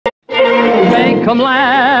Make 'em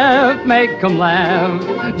laugh, make 'em laugh.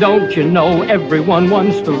 Don't you know everyone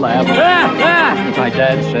wants to laugh? My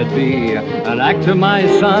dad said, be an actor, my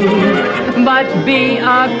son, but be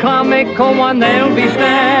a comical one. They'll be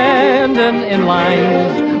standing in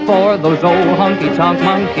lines for those old honky-tonk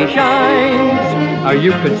monkey shines. Or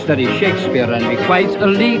you could study Shakespeare and be quite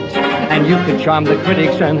elite, and you could charm the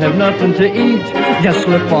critics and have nothing to eat. Just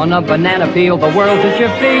slip on a banana peel, the world's at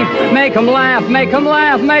your feet. Make 'em laugh, make 'em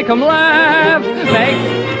laugh, make 'em laugh.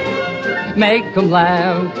 Make 'em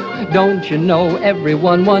laugh. Don't you know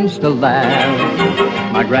everyone wants to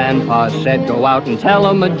laugh? My grandpa said, go out and tell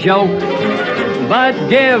 'em a joke, but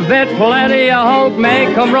give it plenty of hope.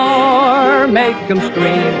 Make 'em roar, make 'em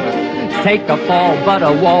scream. Take a fall, but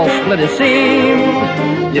a wall, split a seam.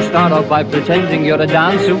 You start off by pretending you're a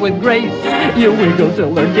dancer with grace. You wiggle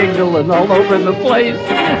till they're giggling all over the place,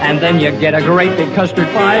 and then you get a great big custard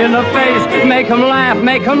pie in the face. Make 'em laugh,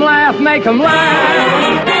 make 'em laugh, make 'em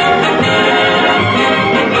laugh.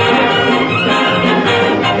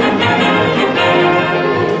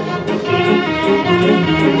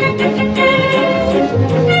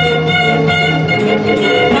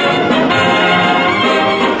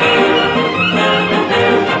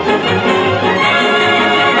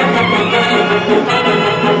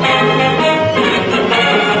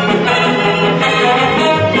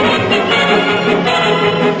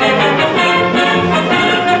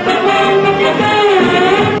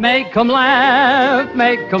 Make 'em laugh,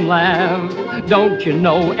 make 'em laugh. Don't you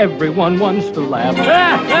know everyone wants to laugh?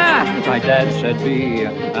 My dad said, be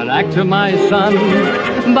an actor, my son,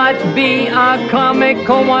 but be a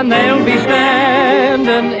comical one. They'll be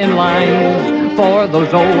standing in lines for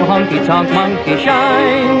those old honky-tonk monkey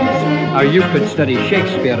shines. Or you could study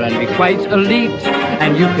Shakespeare and be quite elite,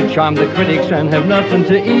 and you could charm the critics and have nothing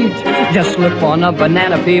to eat. Just slip on a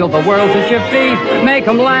banana peel, the world's at your feet. Make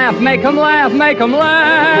 'em laugh, make 'em laugh, make 'em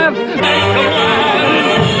laugh. Make 'em laugh.